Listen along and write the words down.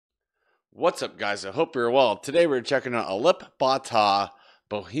What's up, guys? I hope you're well. Today we're checking out Alip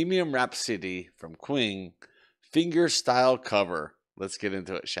Bohemian Rhapsody from Queen fingerstyle cover. Let's get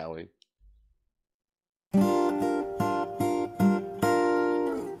into it, shall we?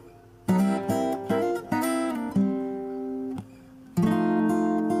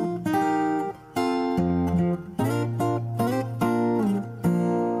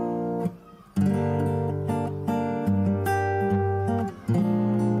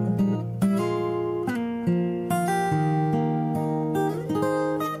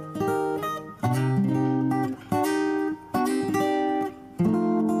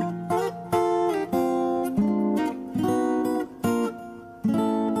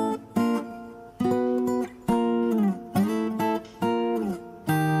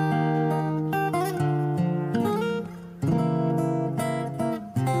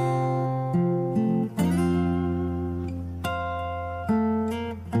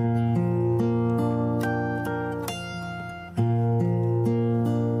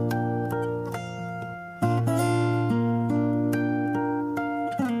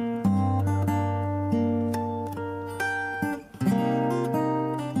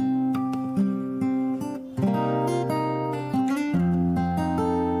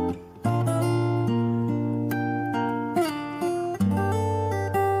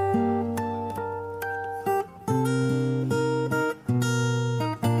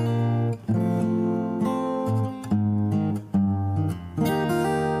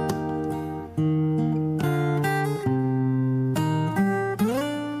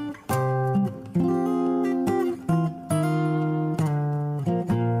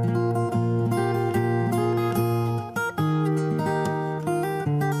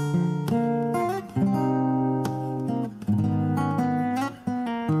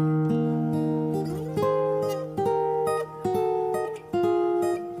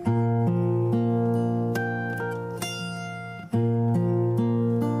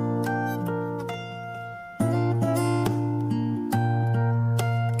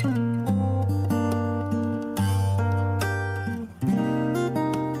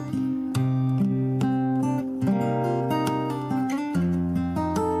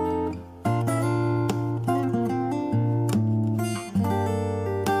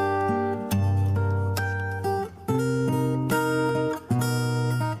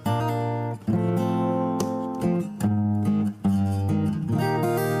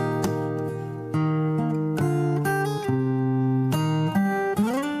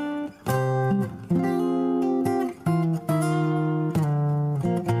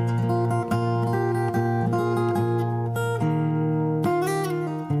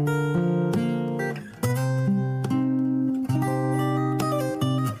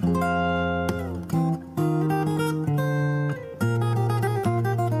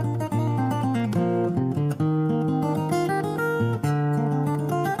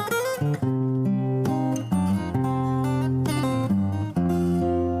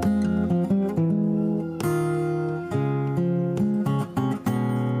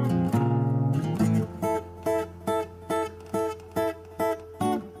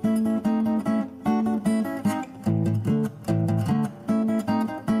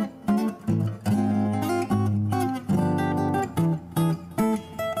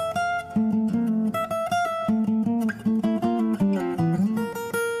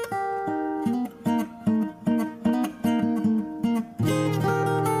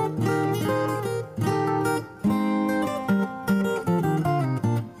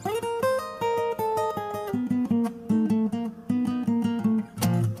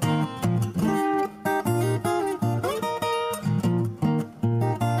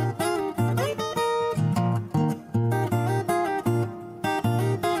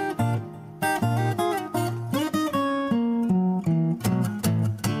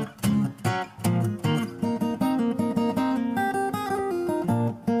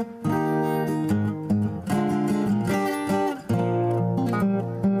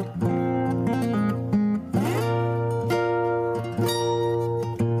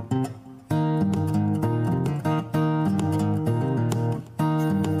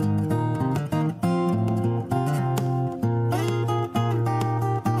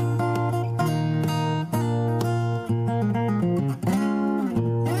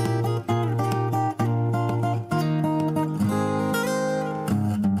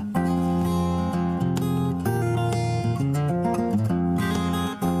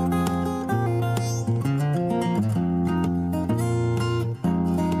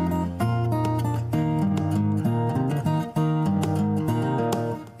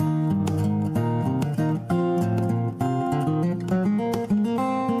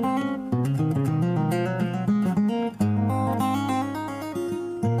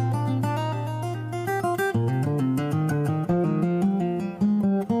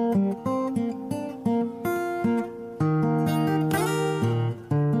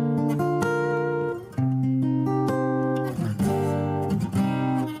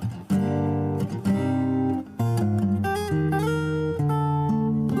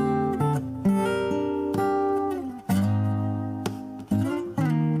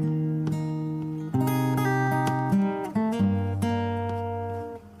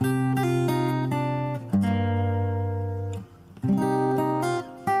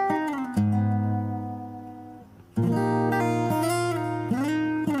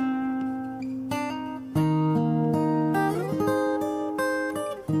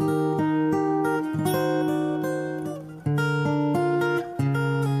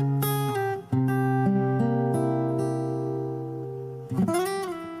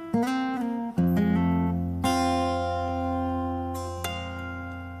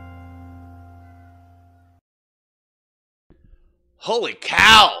 Holy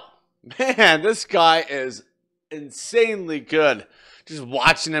cow! Man, this guy is insanely good. Just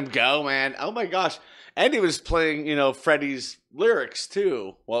watching him go, man. Oh my gosh. And he was playing, Freddie's lyrics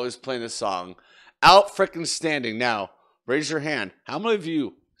too while he was playing the song. Out frickin' standing. Now, raise your hand. How many of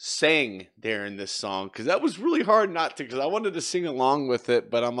you sang during this song? Because that was really hard not to, because I wanted to sing along with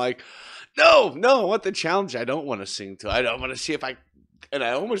it, but I'm like, no, I want the challenge. I don't want to sing to. I don't want to see if I, and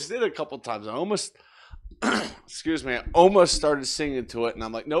I almost did a couple times. I almost, excuse me, I almost started singing to it, and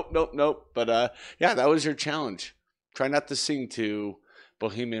I'm like, nope. But yeah, that was your challenge. Try not to sing to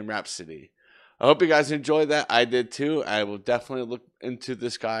Bohemian Rhapsody. I hope you guys enjoyed that. I did too. I will definitely look into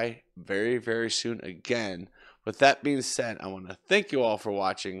this guy very, very soon again. With that being said, I want to thank you all for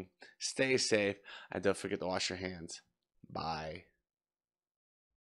watching. Stay safe, and don't forget to wash your hands. Bye.